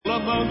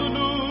andando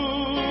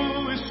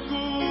no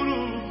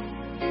escuro,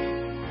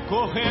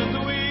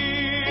 correndo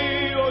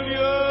e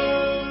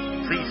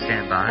olhando. Please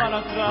stand by.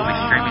 Para We'll be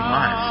streaming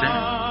live soon.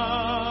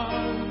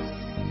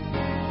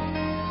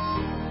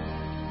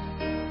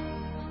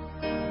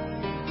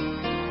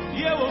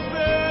 E eu o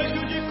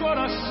vejo de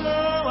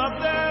coração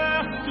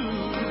aberto.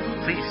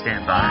 Please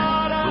stand by.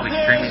 We'll be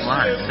streaming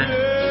live soon.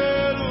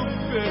 O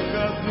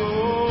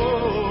pecador.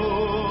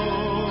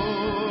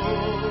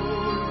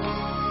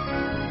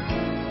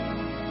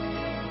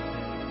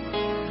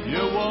 E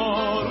eu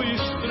oro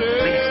estrela.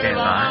 Please stand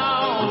by.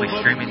 We'll be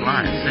streaming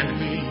live soon.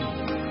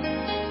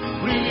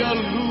 Brilha a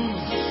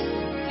luz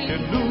que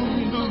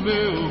inunda o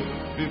meu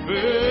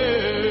viver.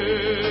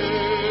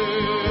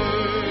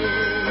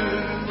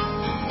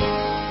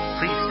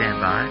 Please stand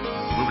by.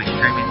 We'll be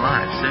streaming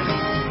live soon.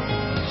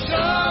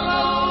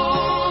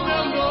 Shalom,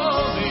 meu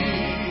nome,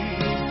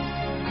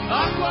 a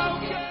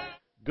qualquer.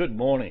 Good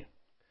morning.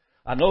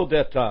 I know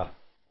that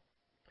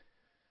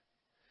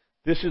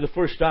this is the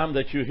first time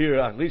that you hear,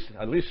 at least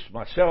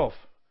myself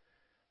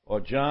or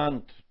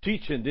John,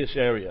 teach in this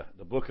area,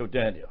 the book of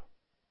Daniel.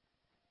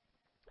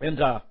 And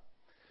I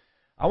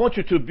want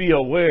you to be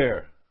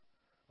aware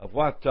of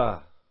what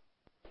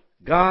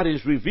God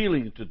is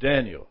revealing to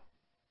Daniel.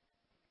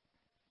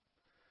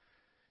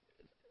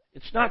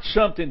 It's not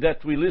something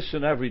that we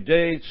listen every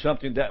day. It's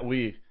something that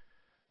we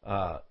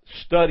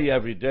study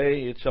every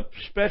day. It's a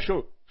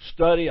special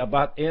study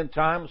about end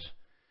times.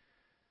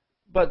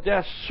 But there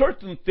are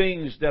certain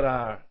things that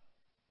are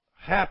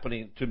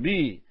happening to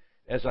me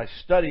as I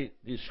study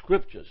these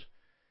scriptures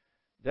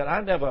that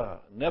I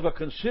never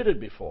considered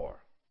before.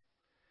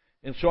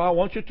 And so I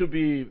want you to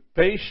be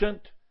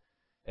patient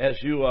as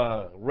you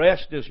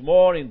rest this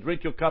morning,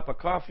 drink your cup of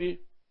coffee.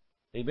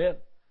 Amen.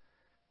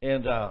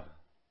 And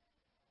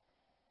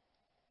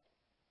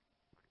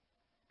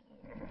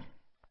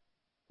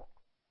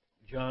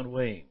John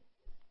Wayne.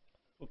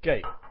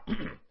 Okay.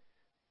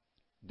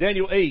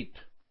 Daniel 8,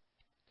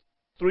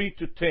 3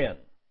 to 10.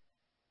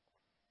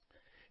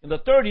 In the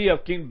third year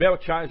of King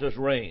Belshazzar's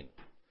reign,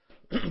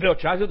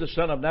 Belshazzar, the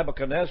son of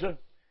Nebuchadnezzar,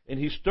 in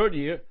his third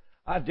year,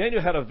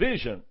 Daniel had a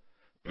vision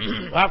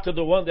after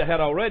the one that had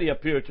already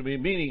appeared to me,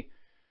 meaning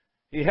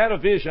he had a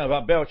vision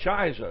about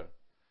Belshazzar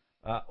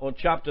on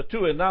chapter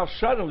 2, and now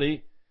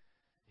suddenly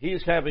he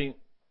is having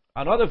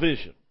another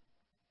vision.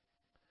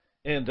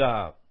 And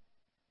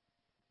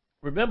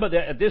remember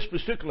that at this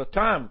particular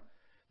time,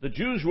 the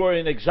Jews were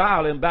in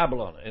exile in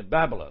Babylon.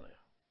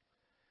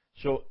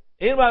 So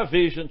in my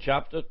vision,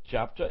 chapter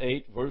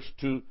 8, verse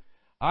 2,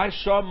 I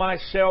saw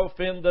myself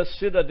in the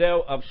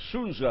citadel of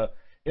Susa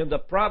in the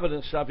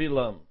province of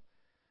Elam.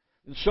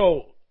 And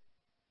so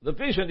the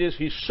vision is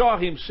he saw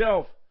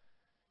himself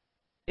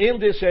in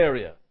this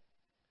area.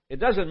 It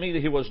doesn't mean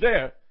that he was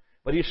there,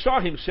 but he saw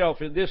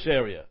himself in this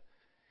area.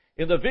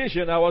 In the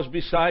vision, I was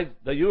beside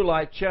the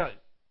Ulai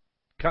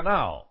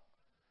Canal,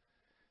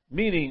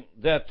 meaning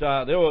that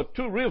there were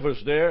two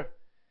rivers there,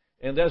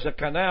 and there's a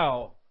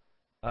canal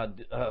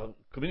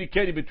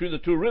communicating between the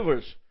two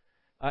rivers.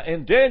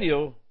 And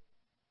Daniel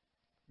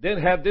then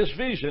had this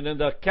vision in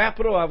the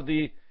capital of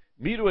the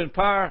Medo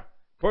Empire,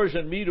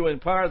 Persian Medo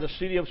Empire, the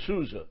city of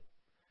Susa.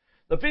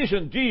 The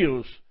vision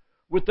deals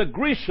with the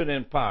Grecian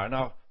Empire.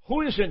 Now,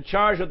 who is in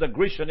charge of the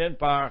Grecian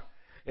Empire,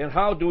 and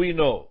how do we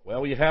know?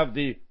 Well, we have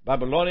the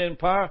Babylonian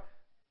Empire,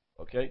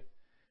 okay,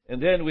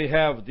 and then we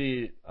have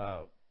the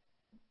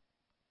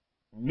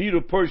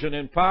Medo-Persian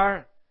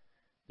Empire,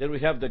 then we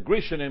have the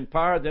Grecian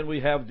Empire, then we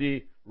have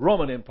the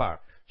Roman Empire.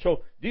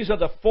 So these are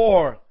the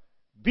four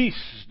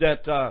beasts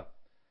that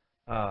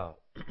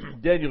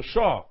Daniel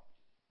saw.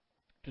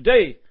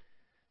 Today,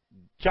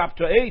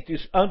 chapter 8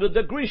 is under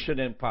the Grecian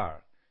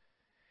Empire.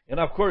 And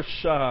of course,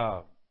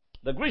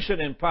 the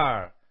Grecian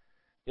Empire,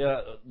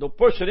 the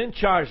person in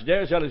charge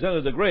there is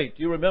Alexander the Great.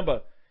 You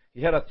remember,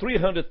 he had a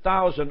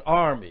 300,000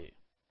 army.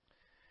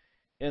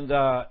 And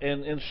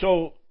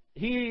so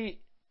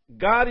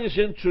God is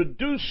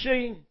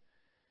introducing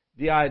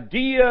the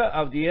idea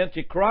of the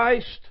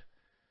Antichrist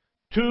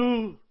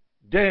to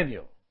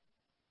Daniel.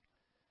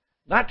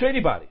 Not to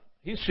anybody.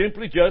 He's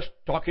simply just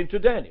talking to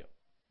Daniel.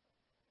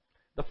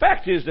 The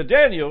fact is that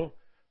Daniel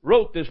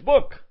wrote this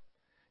book.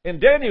 And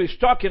Daniel is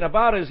talking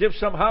about it as if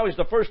somehow it's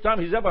the first time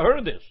he's ever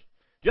heard this.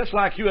 Just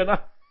like you and I.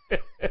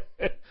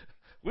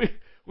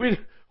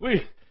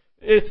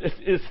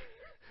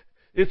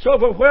 It's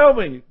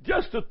overwhelming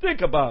just to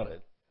think about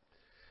it.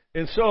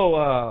 And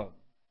so,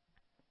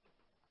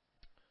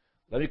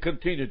 let me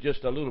continue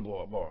just a little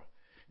more.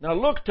 Now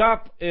looked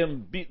up,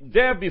 and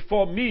there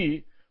before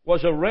me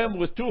was a ram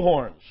with two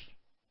horns,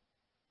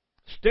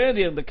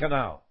 standing in the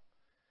canal.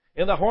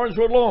 And the horns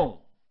were long.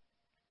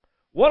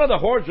 One of the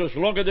horns was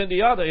longer than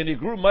the other, and it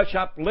grew much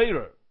up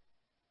later.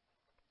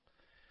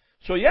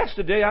 So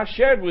yesterday I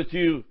shared with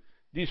you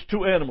these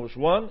two animals.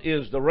 One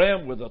is the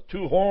ram with the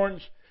two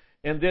horns,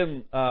 and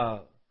then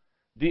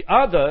the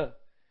other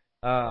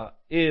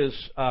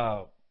is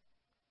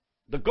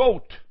the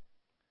goat.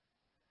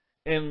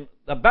 And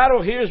the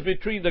battle here is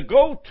between the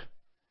goat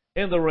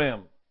and the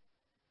ram,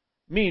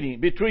 meaning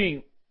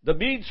between the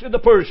Medes and the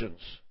Persians.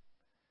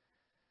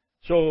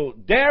 So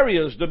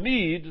Darius the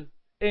Mede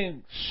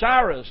and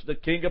Cyrus the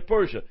king of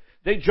Persia,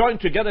 they joined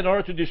together in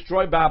order to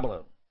destroy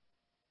Babylon.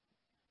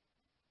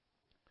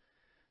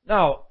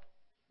 Now,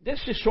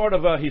 this is sort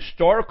of a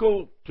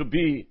historical to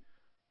be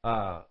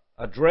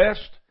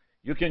addressed.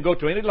 You can go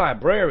to any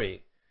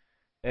library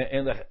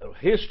in the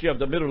history of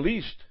the Middle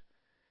East,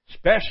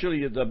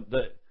 especially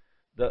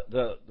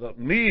the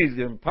Mede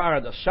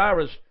Empire, the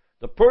Cyrus,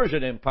 the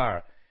Persian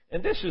Empire.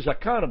 And this is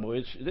accountable.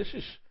 This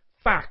is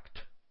fact.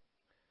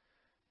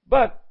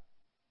 But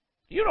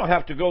you don't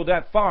have to go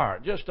that far.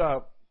 Just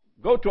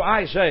go to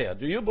Isaiah.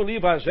 Do you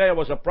believe Isaiah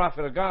was a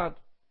prophet of God?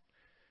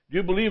 Do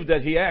you believe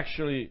that he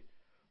actually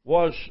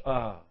was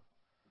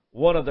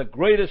one of the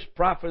greatest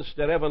prophets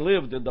that ever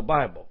lived in the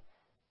Bible?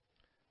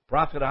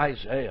 Prophet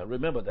Isaiah,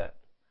 remember that.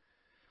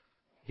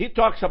 He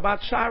talks about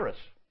Cyrus.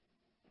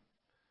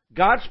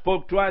 God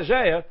spoke to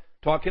Isaiah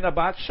talking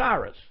about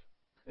Cyrus.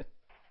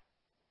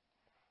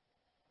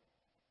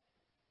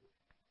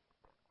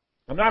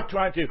 I'm not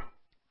trying to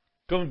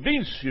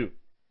convince you,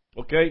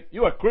 okay?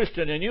 You're a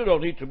Christian and you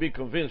don't need to be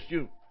convinced.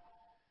 You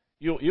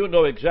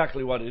know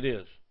exactly what it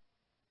is.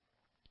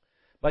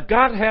 But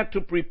God had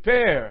to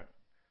prepare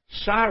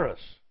Cyrus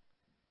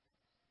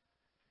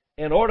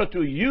in order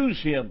to use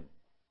him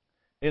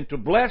and to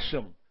bless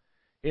him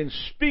and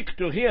speak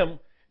to him,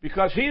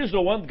 because he is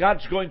the one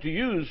God's going to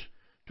use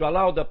to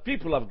allow the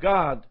people of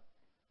God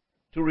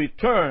to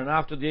return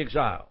after the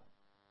exile.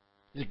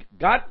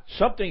 God,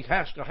 something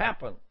has to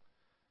happen.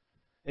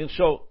 And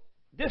so,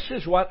 this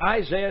is what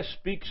Isaiah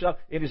speaks of.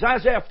 It is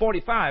Isaiah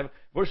 45,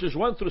 verses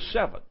 1 through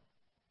 7.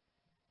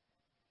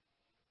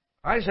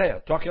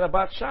 Isaiah, talking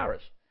about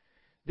Cyrus.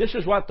 This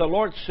is what the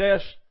Lord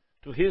says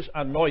to his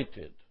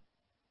anointed,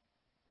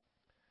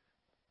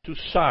 to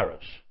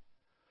Cyrus,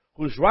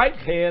 whose right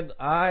hand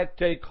I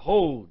take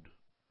hold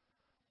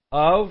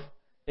of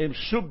and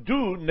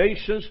subdue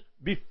nations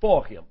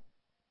before him,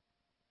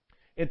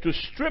 and to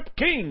strip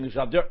kings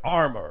of their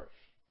armors,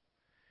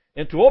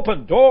 and to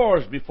open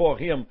doors before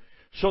him,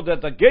 so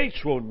that the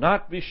gates will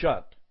not be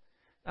shut.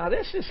 Now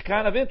this is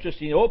kind of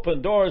interesting,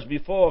 open doors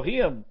before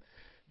him,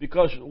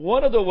 because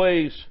one of the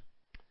ways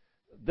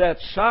that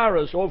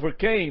Cyrus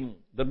overcame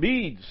the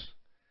Medes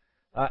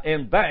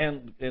and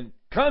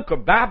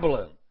conquered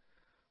Babylon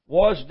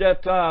was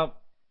that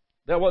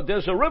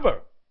there's a river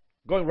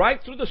going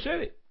right through the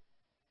city.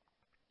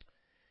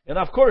 And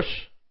of course,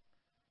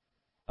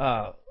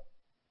 the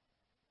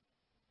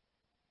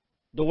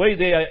way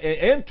they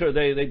enter,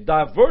 they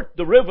divert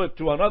the river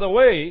to another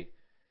way,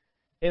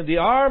 and the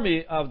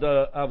army of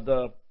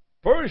the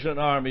Persian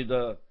army,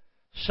 the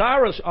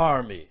Cyrus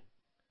army,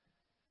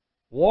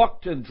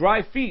 walked in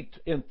dry feet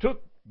and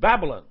took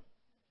Babylon.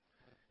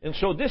 And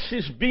so this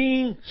is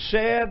being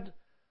said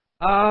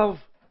of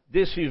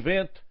this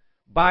event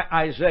by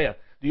Isaiah.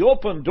 The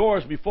open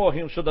doors before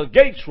him, so the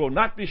gates will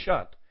not be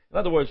shut. In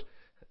other words,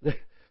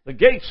 the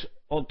gates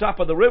on top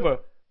of the river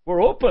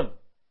were open.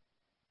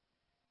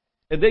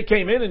 And they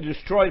came in and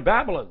destroyed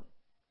Babylon.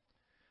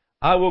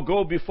 I will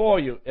go before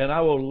you, and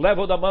I will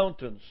level the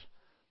mountains.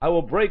 I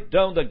will break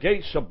down the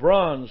gates of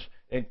bronze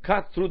and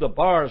cut through the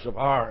bars of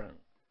iron.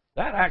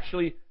 That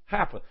actually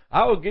happened.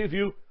 I will give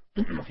you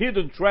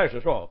hidden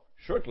treasures. Oh,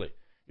 certainly.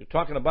 You're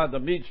talking about the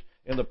Medes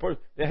and the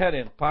Persians. They had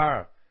an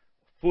empire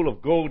full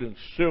of gold and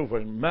silver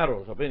and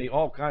metals of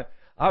all kind.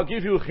 I'll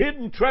give you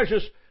hidden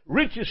treasures,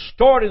 riches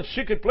stored in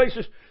secret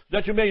places,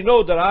 that you may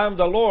know that I am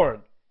the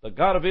Lord, the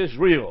God of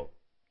Israel.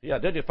 He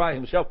identified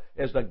himself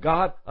as the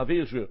God of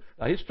Israel.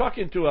 Now he's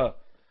talking to a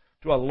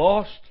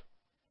lost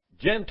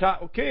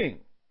Gentile king.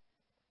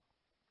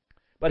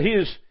 But he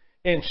is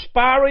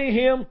inspiring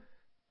him,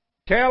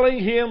 telling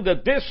him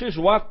that this is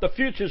what the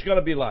future is going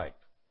to be like.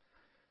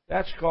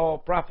 That's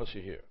called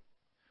prophecy here.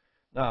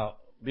 Now,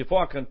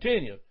 before I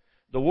continue,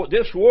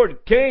 this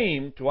word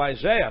came to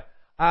Isaiah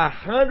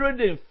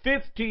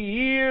 150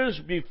 years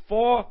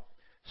before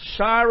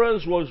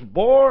Cyrus was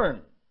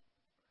born,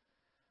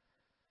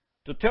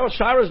 to tell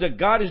Cyrus that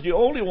God is the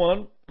only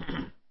one,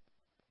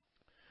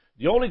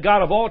 the only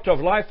God of altar of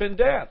life and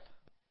death.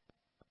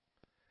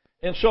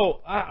 And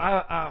so,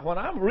 when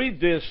I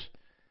read this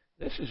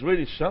is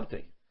really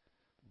something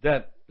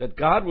that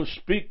God will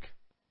speak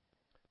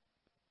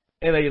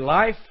in a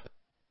life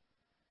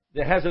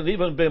that hasn't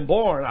even been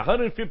born,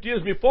 150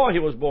 years before he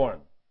was born,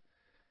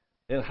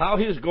 and how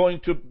he's going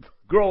to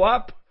grow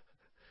up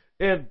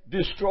and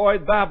destroy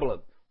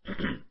Babylon.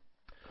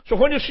 So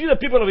when you see the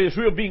people of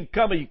Israel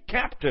becoming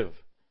captive,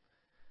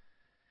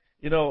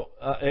 and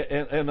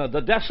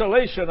the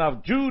desolation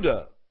of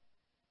Judah,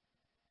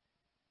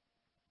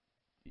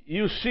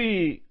 you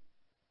see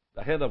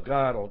the hand of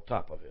God on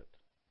top of it.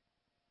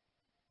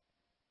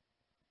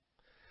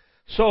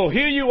 So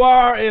here you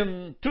are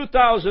in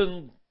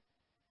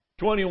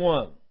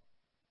 2021,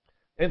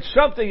 and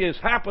something is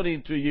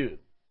happening to you.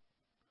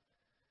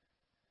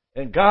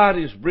 And God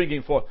is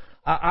bringing forth.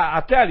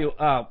 I tell you,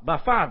 my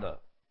father,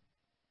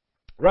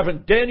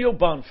 Reverend Daniel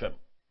Bonfim,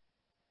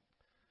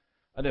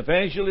 an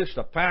evangelist,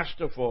 a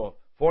pastor for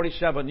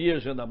 47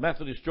 years in the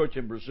Methodist Church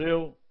in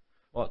Brazil,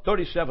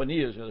 37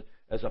 years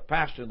as a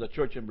pastor in the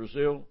church in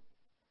Brazil.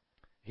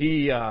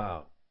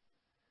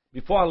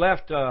 Before I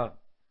left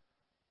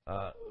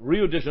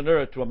Rio de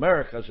Janeiro to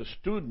America as a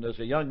student, as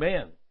a young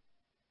man,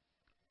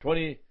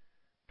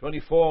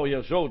 24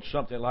 years old,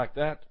 something like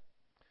that,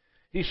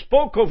 he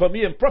spoke over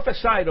me and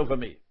prophesied over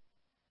me.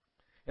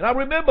 And I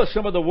remember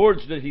some of the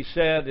words that he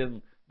said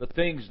and the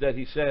things that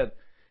he said.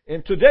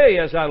 And today,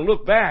 as I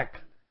look back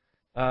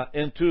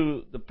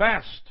into the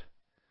past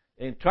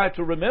and try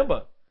to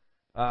remember,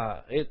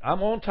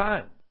 I'm on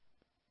time.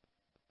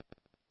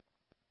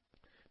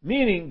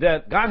 Meaning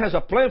that God has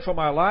a plan for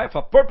my life,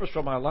 a purpose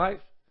for my life,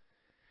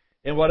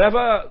 and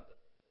whatever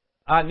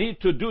I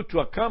need to do to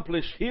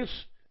accomplish His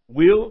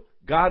will,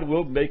 God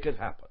will make it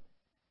happen.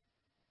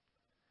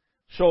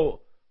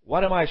 So,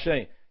 what am I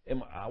saying?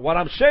 What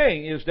I'm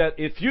saying is that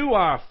if you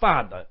are a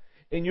father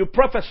and you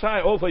prophesy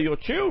over your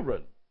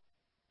children,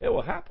 it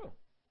will happen.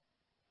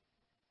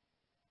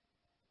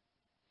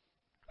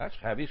 That's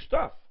heavy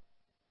stuff.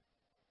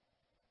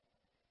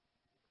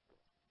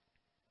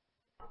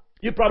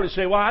 You probably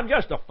say, well, I'm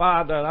just a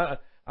father.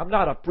 I'm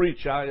not a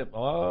preacher.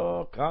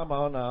 Oh, come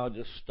on now.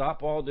 Just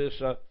stop all this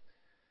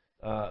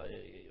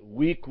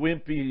weak,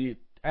 wimpy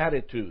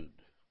attitude.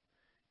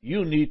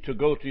 You need to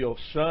go to your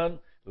son,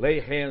 lay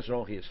hands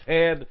on his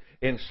head,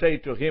 and say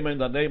to him in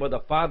the name of the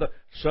Father,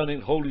 Son,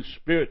 and Holy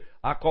Spirit,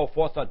 I call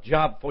forth a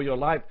job for your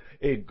life.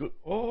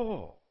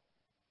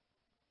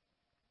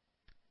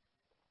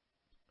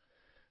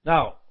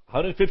 Now,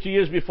 150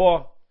 years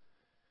before,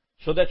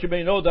 so that you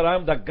may know that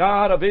I'm the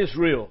God of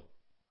Israel.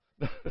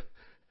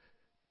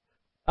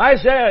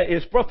 Isaiah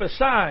is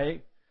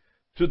prophesying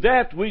to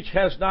that which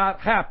has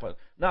not happened.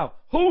 Now,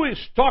 who is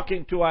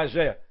talking to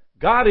Isaiah?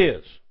 God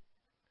is.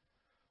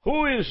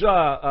 Who is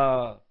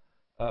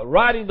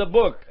writing the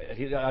book?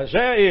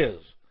 Isaiah is.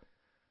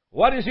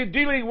 What is he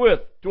dealing with?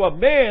 To a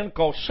man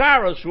called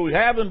Cyrus, who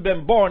haven't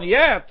been born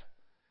yet,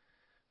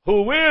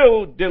 who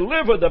will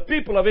deliver the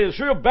people of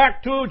Israel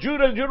back to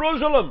Judah and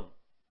Jerusalem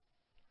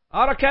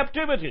out of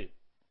captivity,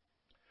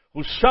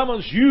 who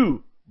summons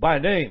you by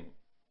name.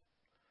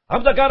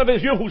 I'm the God of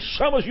Israel who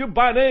summons you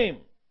by name.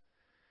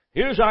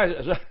 Here's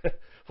Isaiah.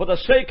 For the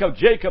sake of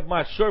Jacob,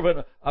 my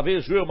servant, of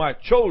Israel, my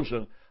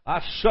chosen,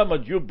 I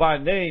summoned you by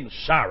name,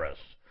 Cyrus.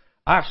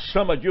 I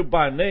summoned you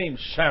by name,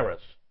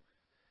 Cyrus.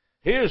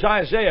 Here's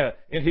Isaiah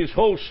in his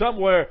hole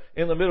somewhere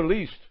in the Middle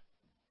East,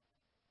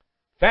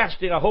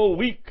 fasting a whole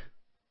week.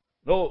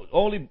 No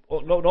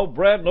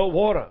bread, no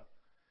water.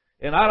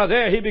 And out of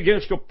there he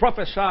begins to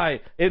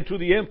prophesy into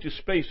the empty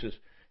spaces.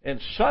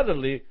 And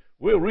suddenly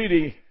we're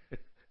reading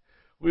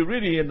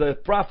in the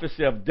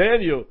prophecy of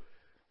Daniel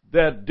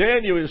that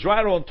Daniel is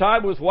right on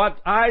time with what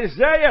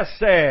Isaiah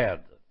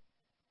said.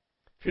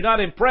 If you're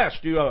not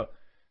impressed, you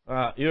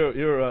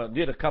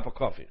need a cup of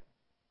coffee.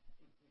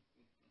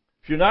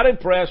 If you're not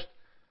impressed,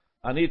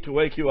 I need to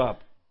wake you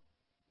up.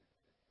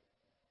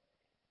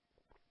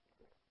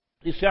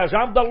 He says,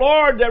 I'm the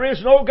Lord, there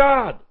is no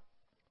God.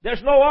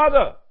 There's no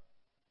other.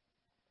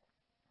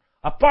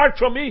 Apart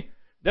from me,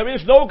 there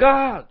is no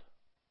God.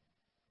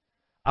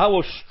 I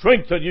will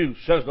strengthen you,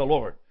 says the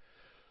Lord,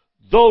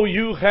 though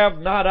you have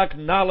not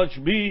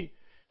acknowledged me,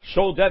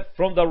 so that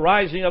from the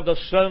rising of the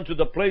sun to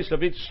the place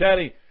of its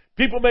setting,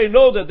 people may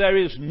know that there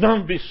is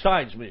none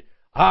besides me.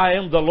 I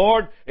am the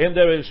Lord, and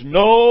there is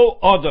no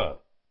other.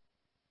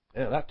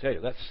 And I tell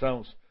you, that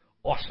sounds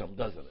awesome,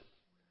 doesn't it?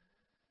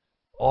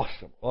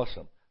 Awesome,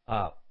 awesome.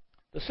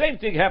 The same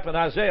thing happened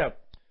in Isaiah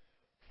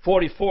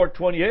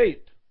 44:28.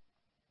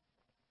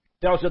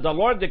 Tells that the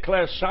Lord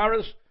declares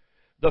Cyrus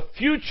the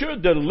future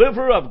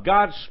deliverer of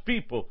God's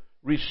people,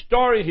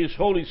 restoring His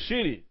holy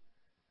city,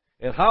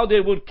 and how they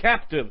would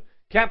capture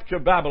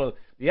Babylon.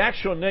 The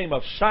actual name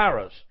of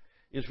Cyrus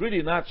is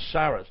really not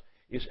Cyrus.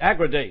 It's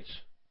Agrates.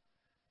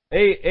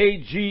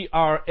 Agradates.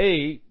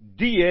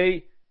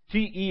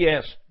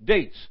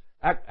 Dates.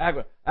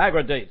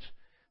 Agradates.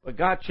 But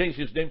God changed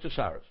His name to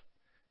Cyrus.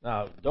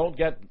 Now,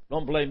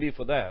 don't blame me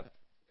for that.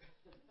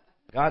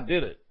 God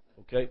did it.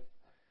 Okay?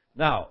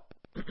 Now,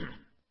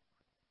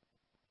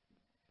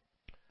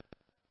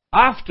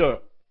 after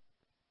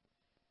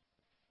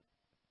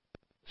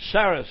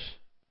Cyrus,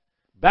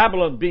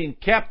 Babylon being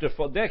captive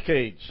for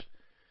decades,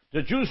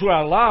 the Jews were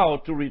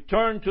allowed to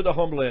return to the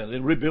homeland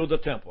and rebuild the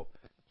temple.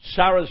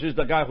 Cyrus is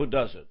the guy who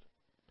does it.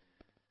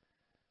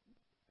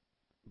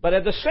 But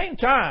at the same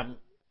time,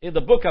 in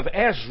the book of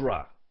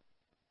Ezra,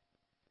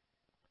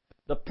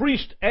 the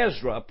priest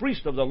Ezra, a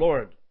priest of the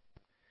Lord,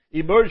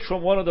 emerged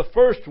from one of the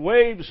first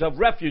waves of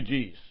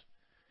refugees.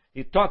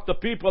 He taught the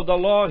people of the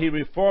law. He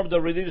reformed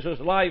the religious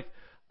life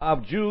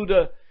of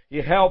Judah.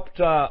 He helped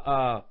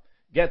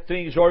get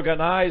things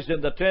organized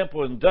in the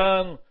temple and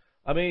done.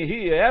 I mean,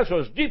 Ezra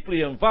was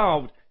deeply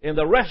involved in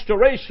the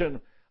restoration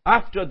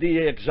after the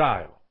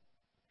exile.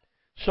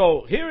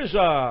 So here's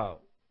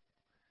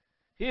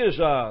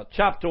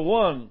chapter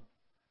 1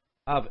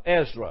 of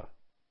Ezra.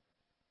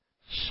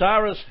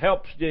 Cyrus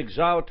helps the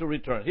exile to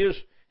return.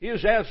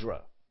 Here's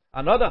Ezra.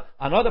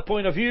 Another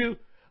point of view,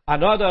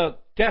 another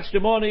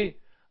testimony,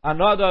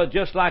 another,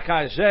 just like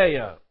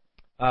Isaiah,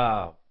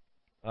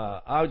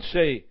 I would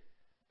say,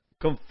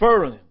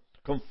 conferring,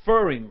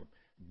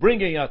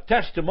 bringing a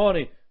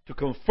testimony to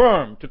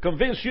confirm, to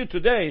convince you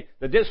today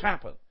that this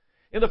happened.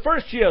 In the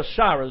first year of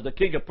Cyrus, the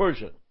king of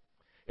Persia,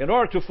 in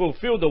order to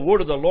fulfill the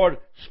word of the Lord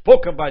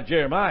spoken by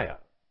Jeremiah,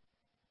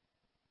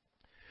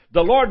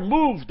 the Lord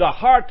moved the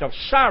heart of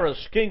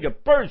Cyrus, king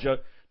of Persia,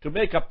 to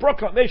make a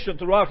proclamation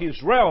throughout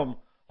his realm,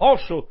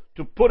 also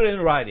to put it in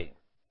writing.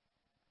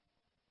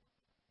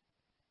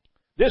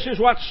 This is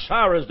what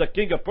Cyrus, the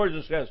king of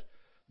Persia, says.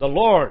 The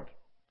Lord,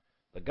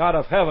 the God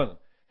of heaven,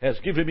 has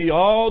given me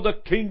all the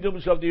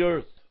kingdoms of the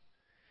earth.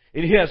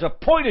 And he has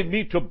appointed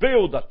me to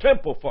build a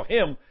temple for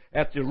him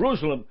at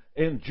Jerusalem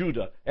in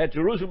Judah. At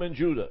Jerusalem in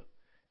Judah.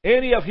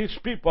 Any of his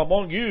people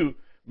among you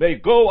may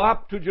go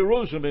up to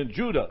Jerusalem in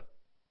Judah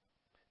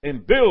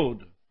and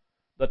build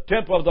the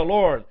temple of the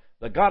Lord,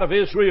 the God of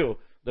Israel,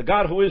 the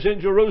God who is in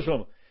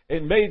Jerusalem,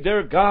 and may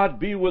their God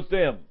be with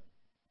them.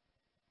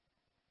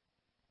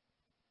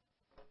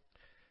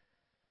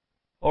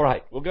 All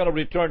right, we're going to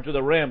return to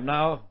the ram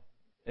now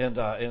and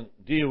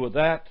deal with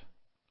that,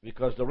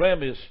 because the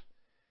ram is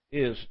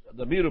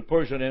the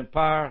Medo-Persian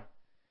Empire,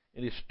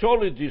 and it's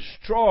totally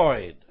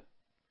destroyed.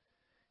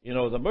 You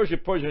know, the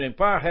Medo-Persian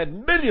Empire had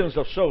millions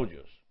of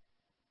soldiers,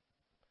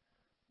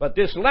 but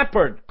this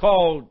leopard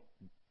called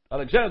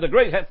Alexander the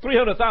Great had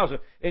 300,000,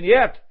 and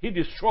yet he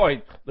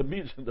destroyed the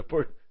Medes and the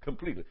Persians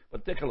completely.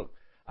 But take a look.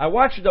 I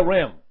watched the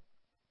ram.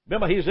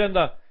 Remember, he's in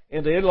the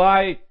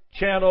Eli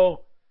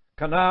Channel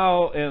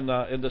Canal in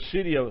the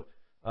city of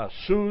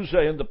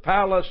Susa, in the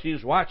palace.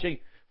 He's watching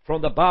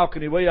from the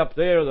balcony way up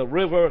there, the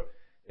river,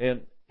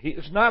 and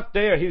he's not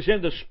there. He's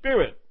in the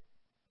spirit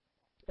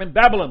in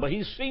Babylon, but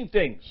he's seen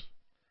things.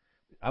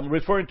 I'm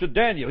referring to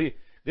Daniel.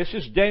 This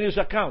is Daniel's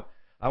account.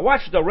 I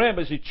watched the ram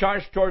as he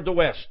charged toward the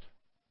west,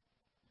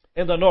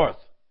 in the north,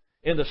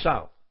 in the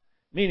south.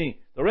 Meaning,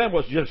 the ram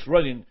was just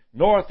running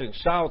north and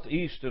south,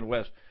 east and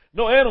west.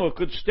 No animal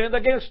could stand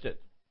against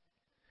it,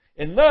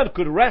 and none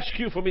could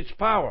rescue from its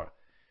power.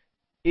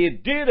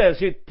 It did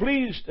as it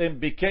pleased and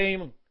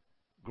became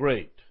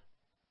great.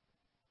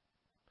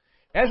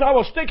 As I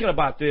was thinking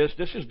about this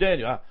is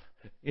Daniel.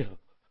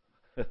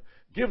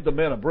 Give the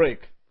man a break.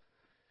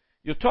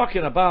 You're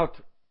talking about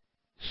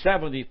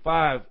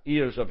 75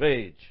 years of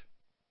age,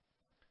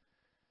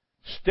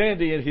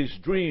 standing in his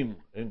dream,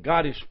 and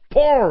God is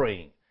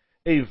pouring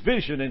a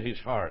vision in his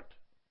heart,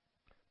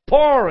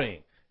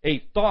 pouring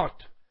a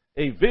thought,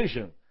 a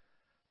vision.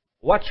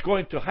 What's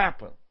going to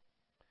happen?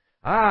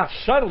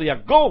 Suddenly a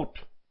goat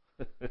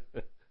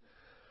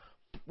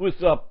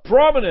with a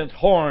prominent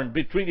horn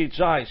between its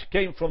eyes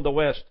came from the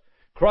west,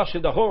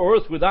 crossing the whole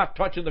earth without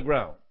touching the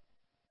ground.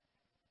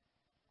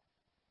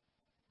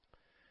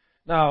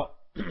 Now,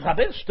 I've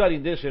been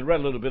studying this and read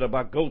a little bit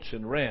about goats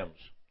and rams.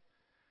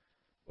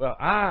 Well,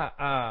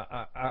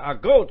 a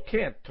goat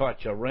can't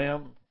touch a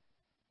ram.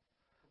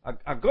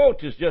 A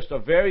goat is just a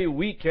very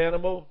weak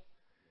animal.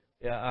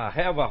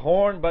 Have a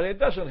horn, but it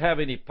doesn't have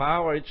any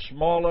power. It's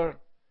smaller.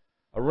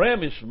 A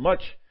ram is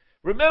much.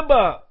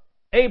 Remember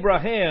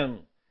Abraham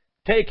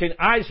taking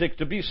Isaac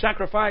to be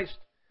sacrificed?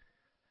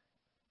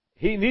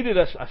 He needed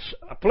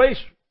a place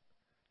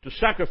to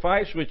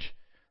sacrifice, which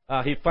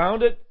he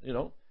found it,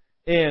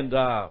 and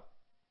the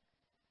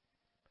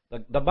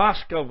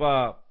mosque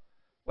of,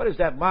 what is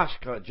that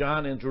mosque,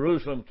 John, in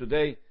Jerusalem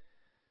today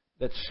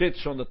that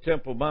sits on the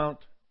Temple Mount?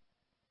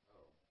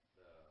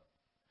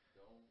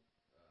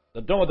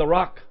 The Dome of the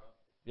Rock.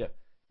 Yeah.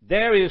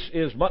 There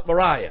is Mount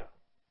Moriah.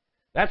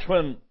 That's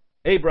when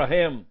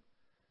Abraham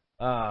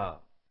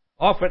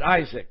offered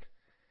Isaac.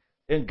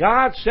 And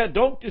God said,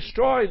 don't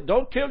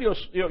kill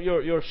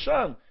your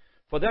son,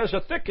 for there's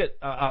a thicket,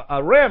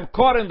 a ram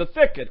caught in the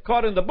thicket,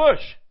 caught in the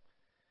bush.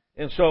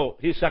 And so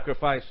he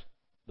sacrificed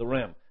the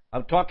ram.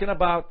 I'm talking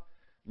about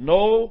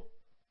no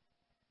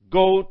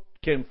goat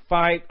can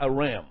fight a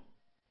ram.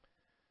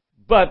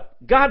 But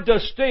God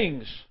does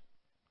things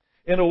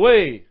in a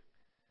way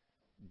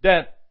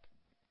that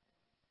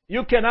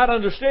you cannot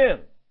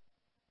understand.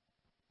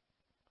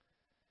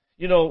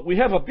 We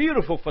have a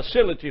beautiful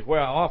facility where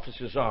our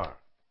offices are.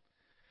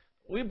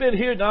 We've been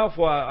here now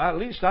for at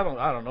least, I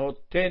don't know,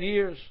 10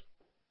 years.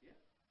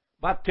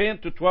 About 10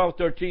 to 12,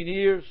 13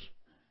 years.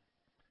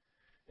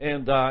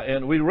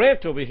 And we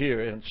rent over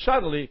here. And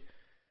suddenly,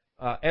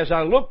 as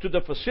I look to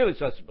the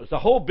facilities, it's the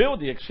whole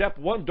building except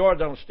one door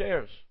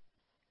downstairs.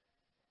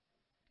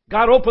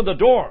 God opened the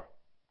door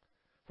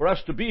for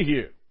us to be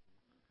here.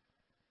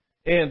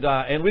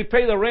 And we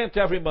pay the rent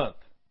every month.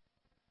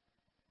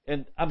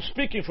 And I'm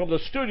speaking from the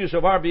studios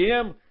of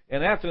RBM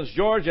in Athens,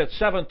 Georgia, at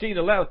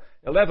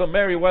 1711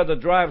 Merriweather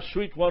Drive,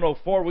 Suite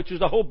 104, which is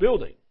the whole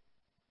building.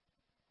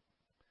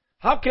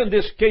 How can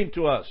this came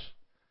to us?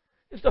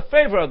 It's the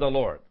favor of the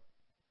Lord.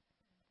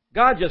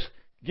 God just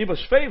give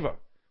us favor.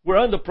 We're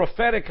under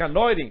prophetic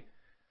anointing.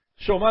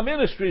 So my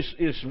ministry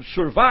is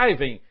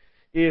surviving,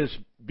 is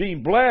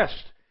being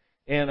blessed,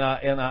 and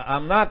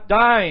I'm not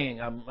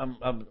dying.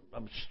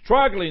 I'm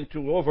struggling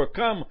to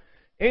overcome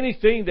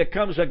anything that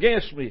comes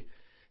against me.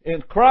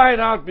 and crying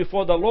out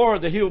before the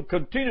Lord that He will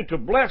continue to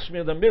bless me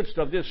in the midst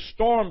of this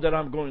storm that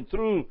I'm going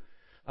through,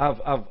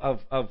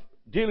 of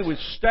dealing with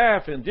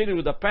staff and dealing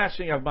with the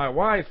passing of my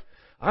wife.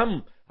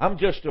 I'm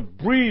just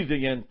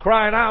breathing and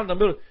crying out in the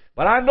middle.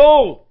 But I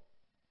know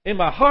in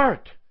my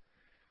heart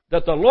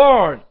that the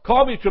Lord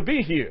called me to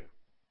be here.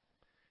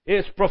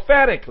 It's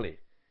prophetically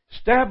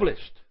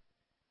established.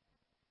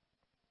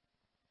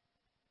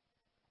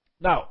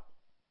 Now,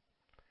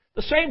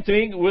 the same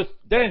thing with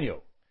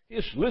Daniel.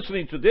 He's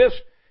listening to this,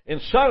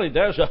 and suddenly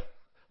there's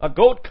a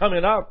goat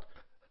coming out.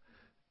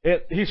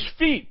 His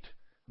feet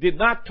did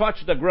not touch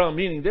the ground,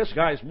 meaning this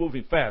guy is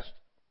moving fast.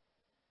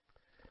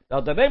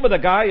 Now, the name of the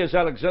guy is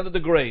Alexander the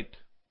Great.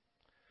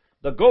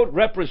 The goat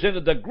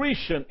represented the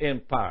Grecian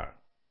Empire.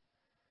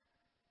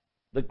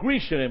 The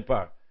Grecian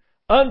Empire.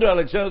 Under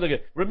Alexander the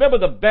Great. Remember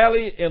the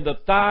belly and the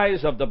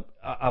thighs of the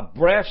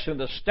breast in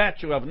the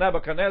statue of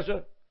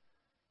Nebuchadnezzar?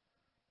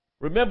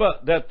 Remember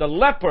that the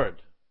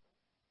leopard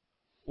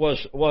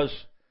was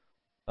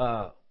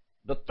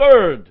the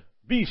third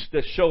beast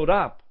that showed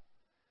up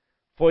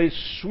for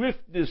his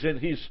swiftness and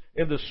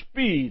the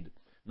speed.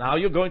 Now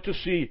you're going to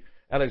see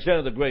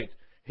Alexander the Great.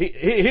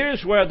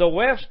 Here's where the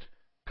West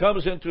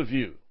comes into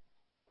view.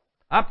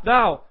 Up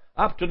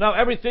to now,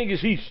 everything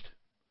is East.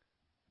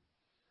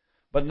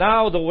 But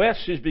now the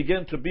West is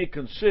beginning to be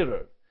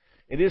considered.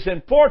 It is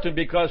important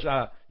because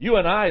you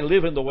and I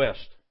live in the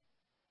West.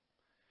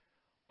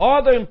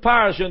 Other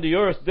empires in the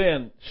earth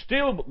then,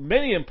 still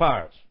many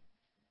empires.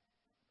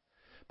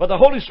 But the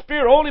Holy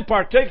Spirit only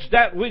partakes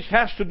that which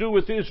has to do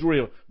with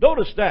Israel.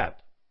 Notice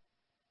that.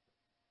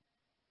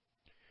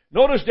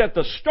 Notice that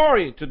the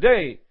story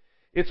today,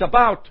 it's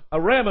about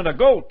a ram and a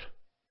goat.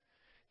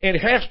 And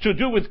it has to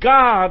do with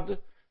God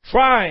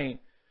trying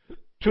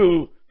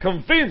to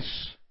convince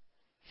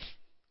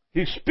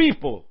His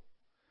people,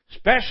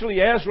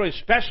 especially Ezra,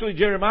 especially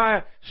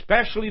Jeremiah,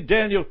 especially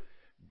Daniel,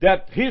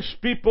 that His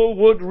people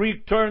would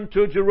return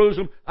to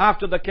Jerusalem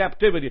after the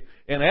captivity.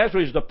 And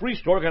Ezra is the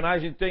priest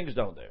organizing things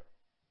down there.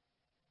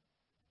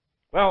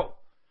 Well,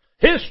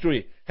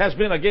 history has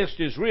been against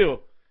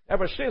Israel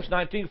ever since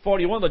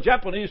 1941. The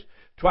Japanese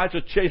tried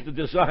to change the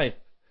design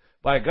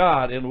by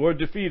God and were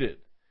defeated.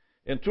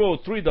 In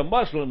 2003, the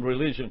Muslim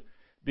religion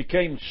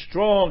became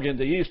strong in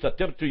the East,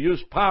 attempted to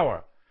use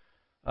power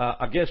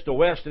against the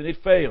West, and it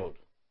failed.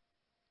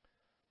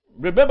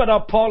 Remember now,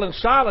 Paul and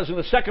Silas in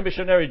the second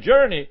missionary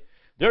journey,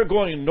 they're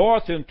going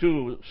north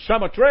into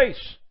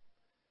Samothrace.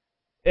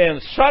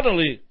 And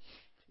suddenly,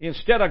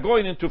 instead of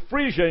going into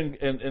Phrygia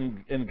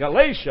and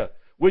Galatia,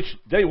 which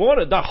they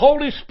wanted, the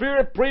Holy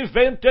Spirit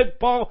prevented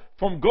Paul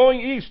from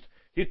going east.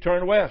 He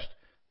turned west.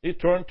 He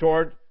turned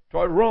toward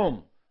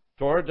Rome,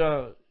 toward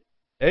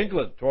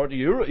England, toward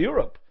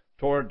Europe,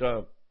 toward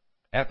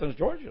Athens,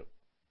 Georgia.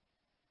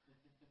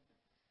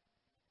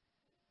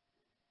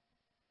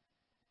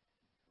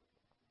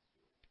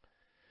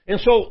 And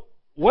so,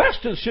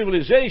 Western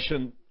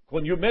civilization,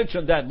 when you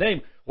mention that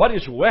name, what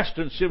is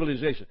Western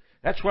civilization?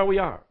 That's where we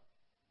are.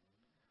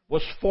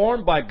 Was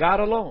formed by God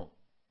alone.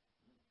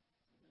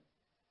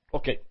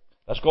 Okay,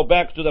 let's go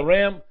back to the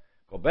ram,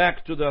 go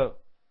back to the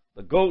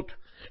goat.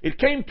 It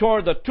came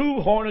toward the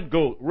two-horned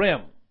goat,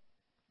 ram.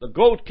 The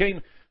goat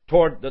came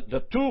toward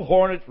the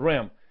two-horned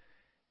ram.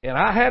 And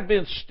I had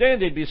been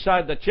standing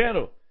beside the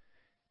channel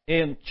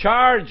and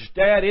charged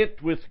at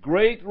it with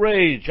great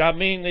rage. I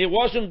mean, it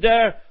wasn't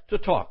there to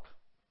talk.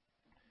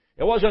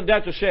 It wasn't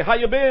there to say, how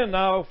you been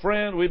now,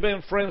 friend? We've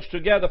been friends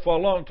together for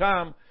a long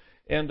time.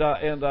 Can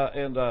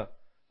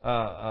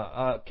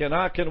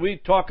we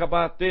talk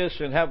about this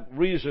and have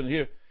reason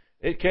here?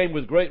 It came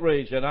with great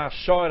rage, and I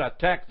saw it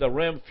attack the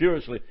ram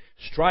furiously,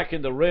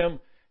 striking the ram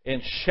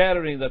and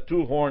shattering the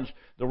two horns.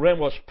 The ram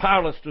was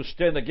powerless to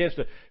stand against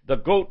it. The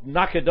goat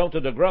knocked it down to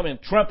the ground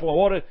and trampled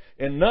on it,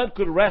 and none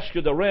could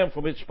rescue the ram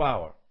from its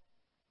power.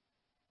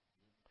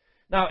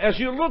 Now, as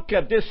you look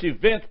at this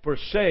event per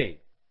se,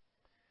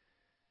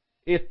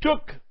 it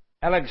took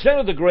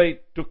Alexander the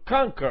Great to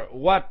conquer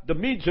what the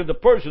Medes and the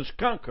Persians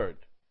conquered.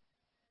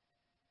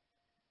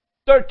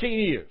 13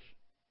 years.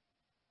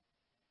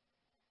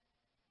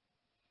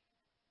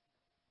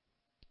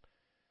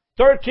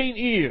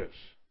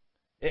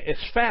 It's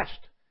fast.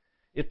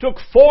 It took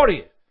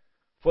 40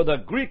 for the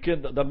Greek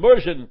and the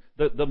Persian,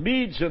 the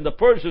Medes and the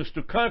Persians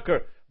to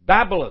conquer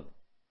Babylon.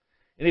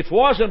 And if it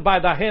wasn't by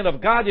the hand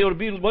of God, it would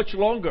be much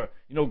longer.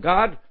 You know,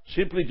 God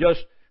simply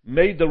just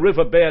made the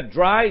riverbed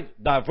dry,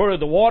 diverted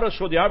the water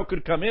so the army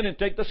could come in and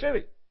take the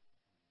city.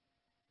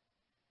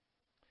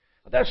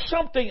 There's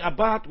something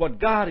about what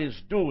God is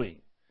doing.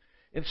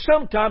 And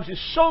sometimes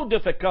it's so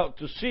difficult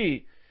to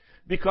see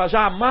because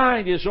our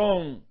mind is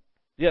on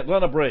the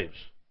Atlanta Braves.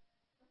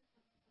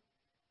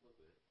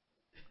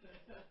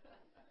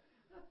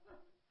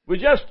 We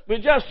just,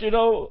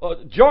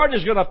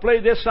 Georgia's going to play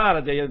this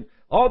Saturday, and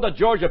all the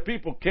Georgia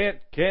people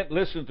can't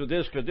listen to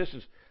this because this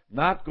is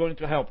not going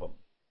to help them.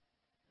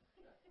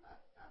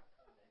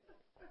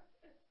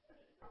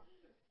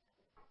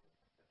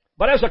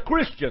 But as a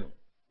Christian,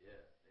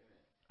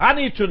 I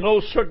need to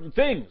know certain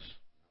things.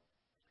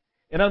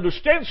 and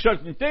understand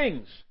certain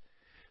things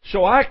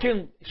so I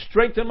can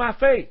strengthen my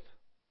faith.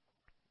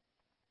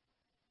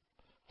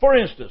 For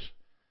instance,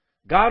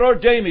 God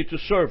ordained me to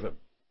serve Him.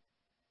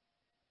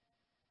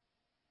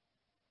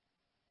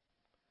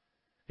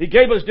 He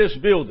gave us this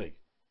building.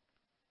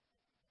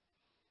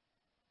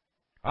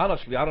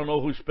 Honestly, I don't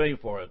know who's paying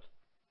for it.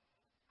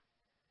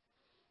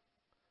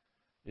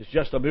 It's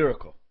just a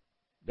miracle.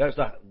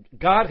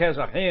 God has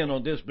a hand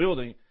on this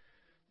building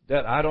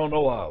that I don't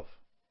know of.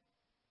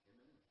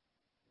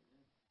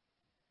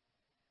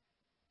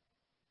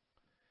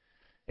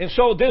 And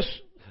so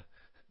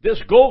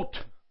this goat,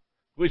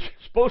 which is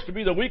supposed to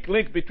be the weak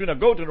link between a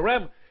goat and a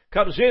ram,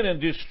 comes in and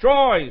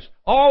destroys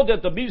all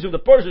that the Medes and the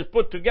Persians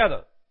put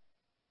together.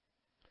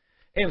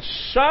 And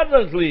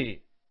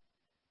suddenly,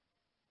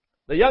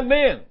 the young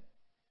man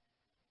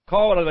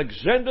called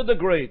Alexander the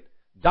Great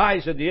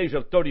dies at the age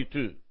of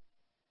 32.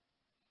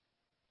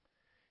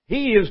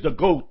 He is the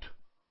goat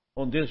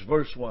on this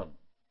verse 1.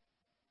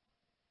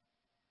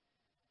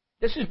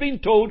 This is being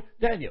told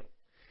Daniel.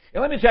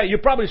 And let me tell you, you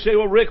probably say,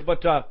 well, Rick,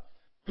 but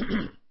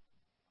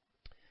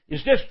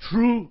is this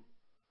true?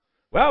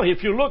 Well,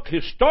 if you look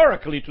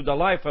historically to the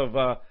life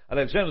of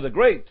Alexander the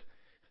Great,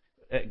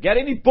 get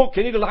any book,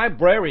 any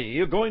library,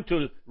 you're going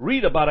to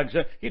read about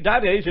Alexander. He died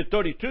at the age of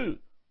 32.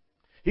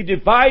 He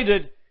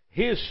divided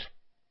his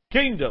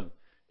kingdom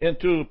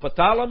into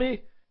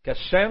Ptolemy,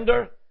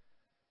 Cassander,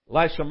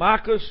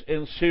 Lysimachus,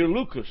 and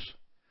Seleucus,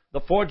 the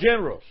 4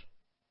 generals.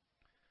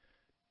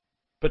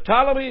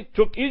 Ptolemy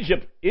took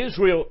Egypt,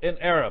 Israel, and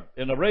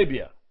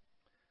Arabia.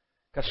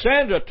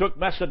 Cassander took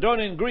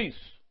Macedonia and Greece.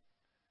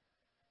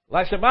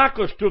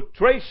 Lysimachus took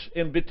Thrace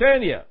and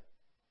Bithynia.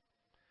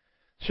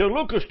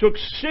 Seleucus took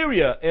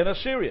Syria and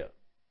Assyria.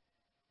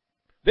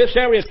 This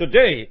area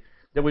today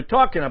that we're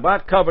talking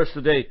about covers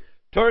today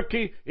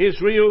Turkey,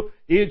 Israel,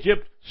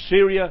 Egypt,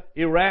 Syria,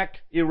 Iraq,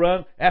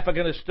 Iran,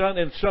 Afghanistan,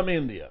 and some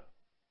India.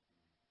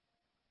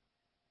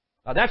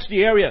 Now that's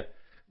the area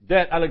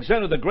that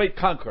Alexander the Great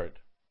conquered.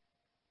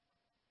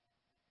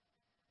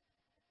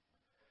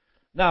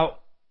 Now,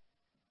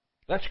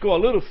 let's go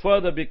a little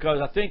further because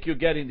I think you're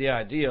getting the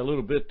idea a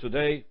little bit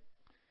today,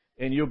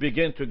 and you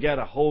begin to get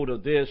a hold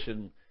of this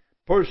and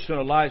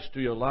personalize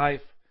to your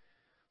life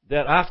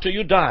that after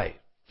you die,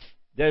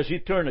 there's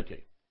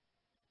eternity.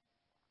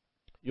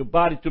 Your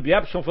body to be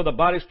absent from the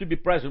body is to be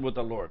present with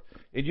the Lord.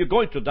 And you're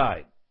going to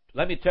die.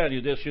 Let me tell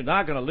you this, you're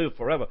not going to live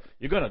forever.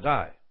 You're going to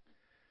die.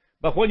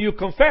 But when you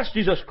confess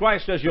Jesus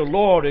Christ as your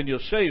Lord and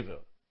your Savior,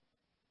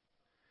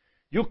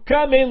 you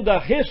come in the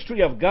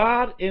history of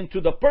God,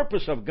 into the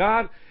purpose of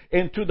God,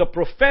 into the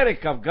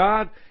prophetic of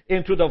God,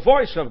 into the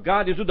voice of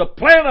God, into the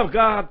plan of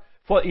God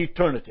for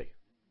eternity.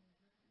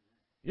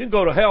 You can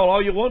go to hell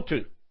all you want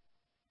to.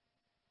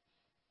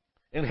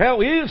 And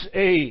hell is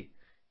a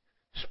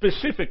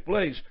specific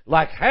place,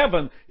 like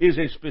heaven is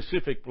a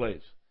specific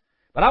place.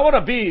 But I want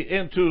to be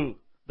into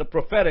the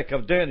prophetic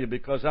of Daniel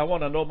because I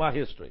want to know my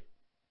history.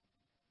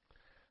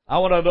 I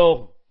want to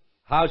know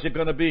how's it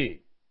going to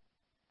be.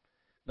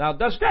 Now,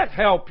 does that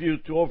help you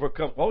to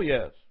overcome? Oh,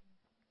 yes.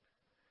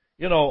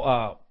 You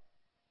know,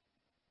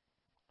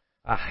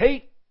 I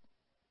hate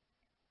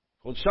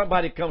when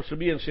somebody comes to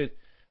me and says,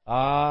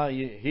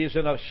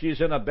 she's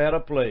in a better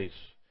place.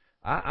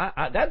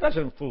 That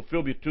doesn't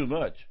fulfill me too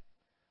much.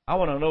 I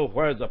want to know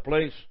where's the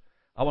place.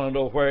 I want to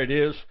know where it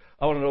is.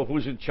 I want to know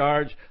who's in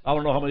charge. I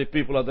want to know how many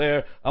people are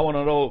there. I want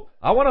to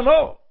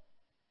know.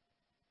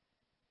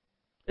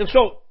 And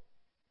so,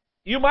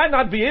 you might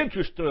not be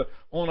interested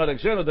on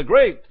Alexander the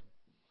Great,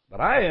 but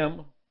I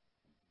am.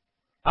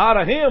 Out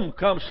of him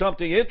comes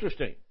something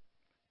interesting.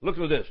 Look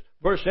at this.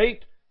 Verse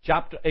 8,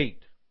 chapter 8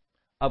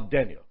 of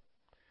Daniel.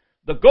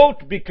 The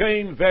goat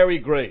became very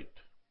great.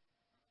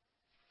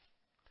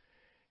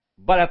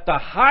 But at the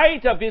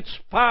height of its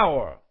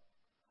power,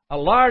 a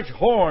large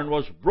horn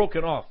was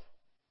broken off.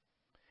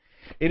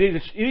 In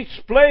its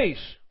place,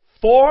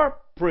 4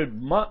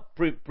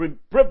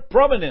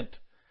 prominent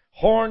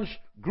horns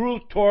grew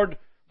toward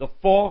the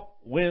 4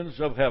 winds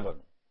of heaven.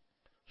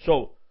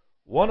 So,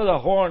 one of the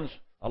horns,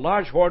 a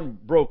large horn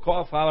broke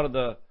off out of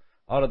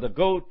the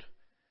goat,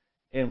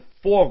 and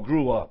 4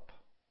 grew up.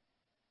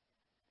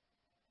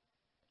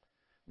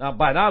 Now,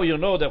 by now you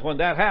know that when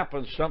that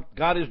happens,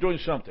 God is doing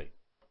something.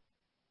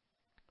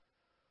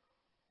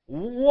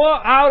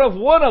 Out of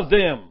one of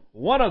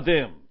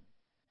them,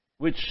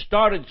 which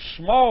started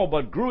small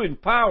but grew in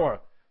power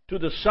to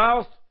the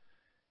south,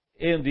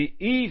 in the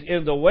east,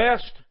 in the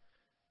west,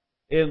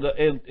 in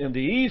the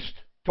east,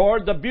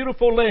 toward the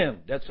beautiful land.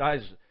 That's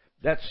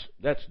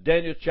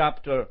Daniel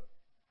chapter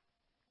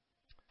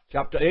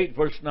 8,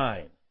 verse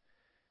 9.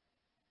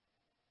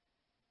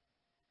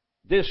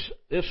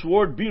 This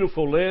word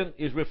beautiful land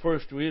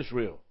refers to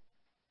Israel.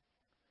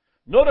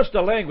 Notice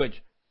the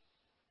language.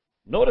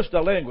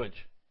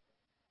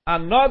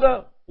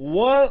 Another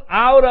one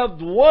out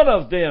of one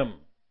of them.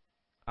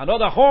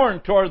 Another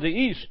horn toward the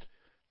east,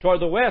 toward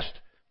the west,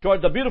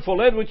 toward the beautiful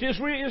land which is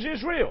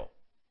Israel.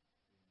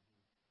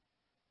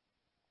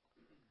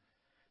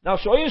 Now,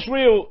 so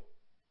Israel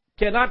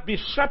cannot be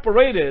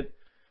separated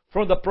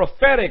from the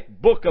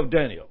prophetic book of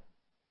Daniel.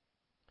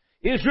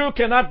 Israel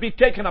cannot be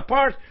taken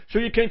apart, so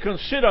you can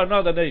consider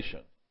another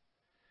nation.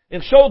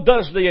 And so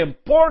does the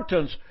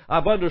importance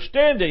of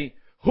understanding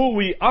who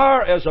we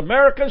are as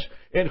Americans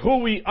and who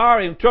we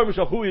are in terms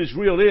of who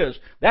Israel is.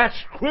 That's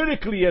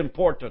critically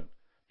important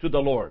to the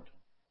Lord.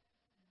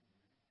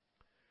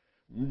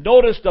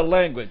 Notice the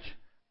language.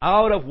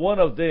 Out of one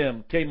of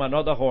them came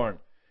another horn.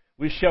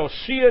 We shall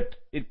see it.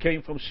 It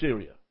came from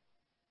Syria.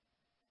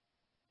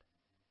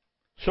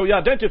 So he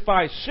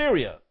identifies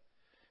Syria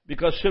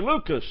because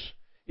Seleucus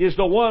is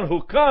the one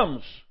who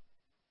comes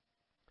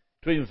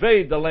to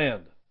invade the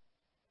land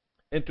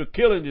and to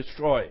kill and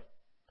destroy.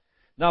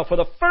 Now, for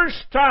the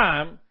first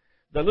time,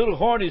 the little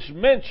horn is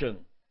mentioned,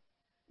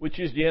 which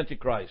is the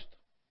Antichrist.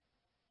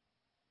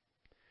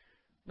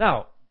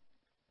 Now,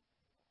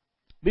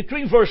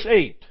 between verse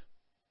 8,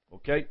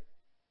 okay,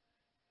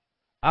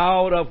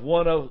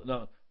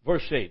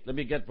 verse 8, let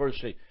me get verse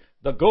 8.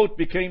 The goat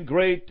became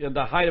great, and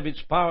the height of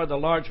its power, the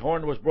large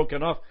horn was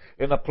broken off.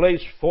 In the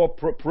place 4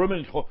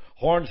 prominent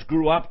horns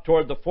grew up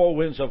toward the 4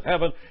 winds of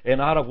heaven, and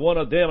out of one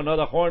of them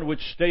another horn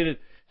which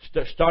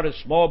started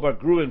small but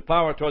grew in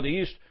power toward the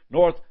east,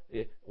 north,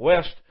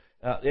 west,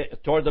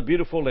 toward the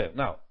beautiful land.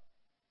 Now,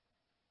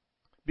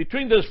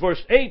 between this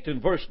verse 8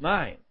 and verse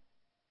 9,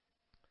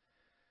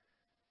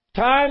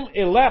 time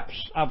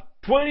elapsed of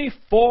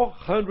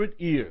 2,400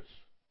 years.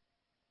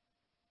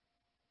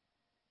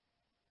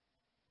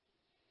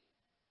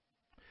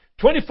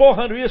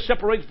 2,400 years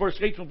separates verse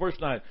 8 from verse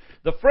 9.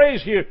 The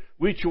phrase here,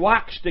 which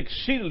waxed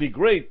exceedingly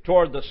great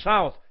toward the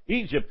south,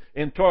 Egypt,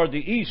 and toward the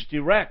east,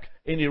 Iraq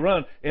and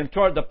Iran, and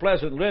toward the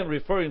pleasant land,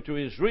 referring to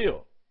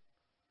Israel.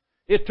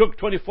 It took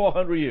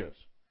 2,400 years.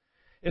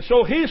 And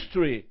so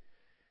history,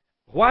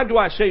 why do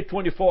I say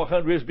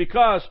 2,400 years?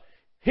 Because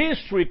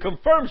history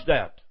confirms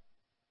that.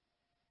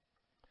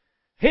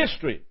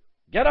 History.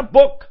 Get a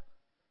book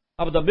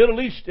of the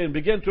Middle East and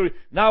begin to...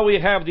 Now we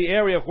have the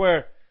area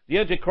where the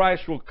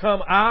Antichrist will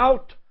come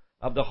out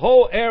of the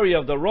whole area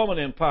of the Roman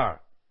Empire.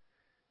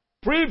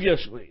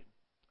 Previously,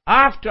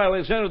 after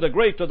Alexander the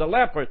Great or the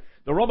leopard,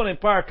 the Roman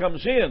Empire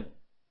comes in.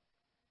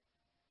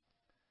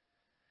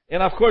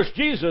 And of course,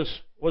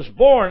 Jesus was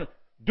born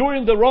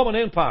during the Roman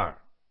Empire.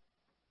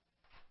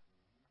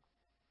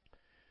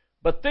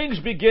 But things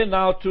begin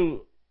now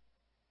to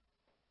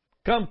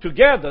come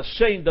together,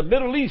 saying the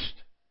Middle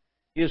East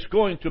is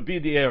going to be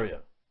the area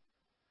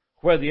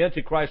where the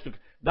Antichrist...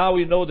 Now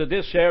we know that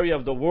this area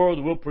of the world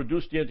will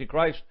produce the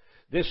Antichrist.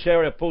 This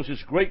area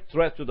poses great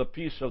threat to the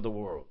peace of the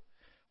world.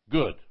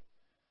 Good.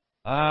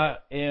 I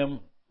am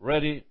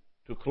ready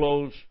to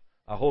close.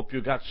 I hope you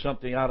got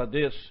something out of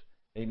this.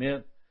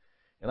 Amen.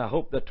 And I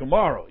hope that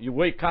tomorrow you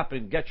wake up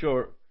and get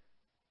your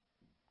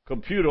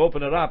computer,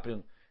 open it up,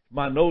 and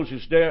my nose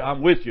is there.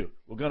 I'm with you.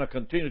 We're going to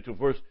continue to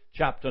verse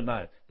chapter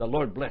 9. The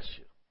Lord bless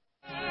you.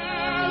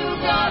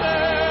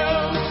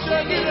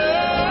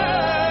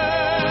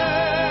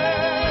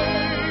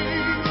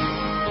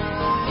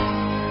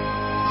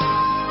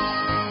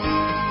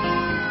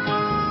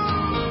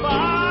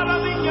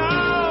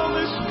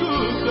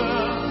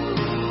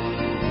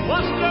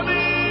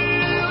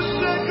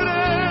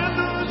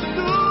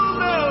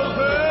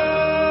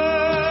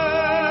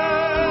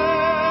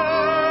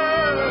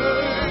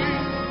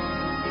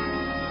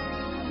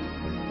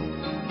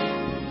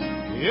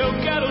 Eu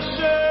quero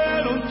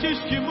ser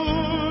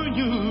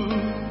testemunho,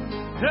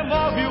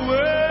 remove o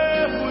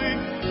erro e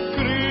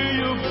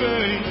crio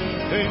bem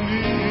em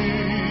mim.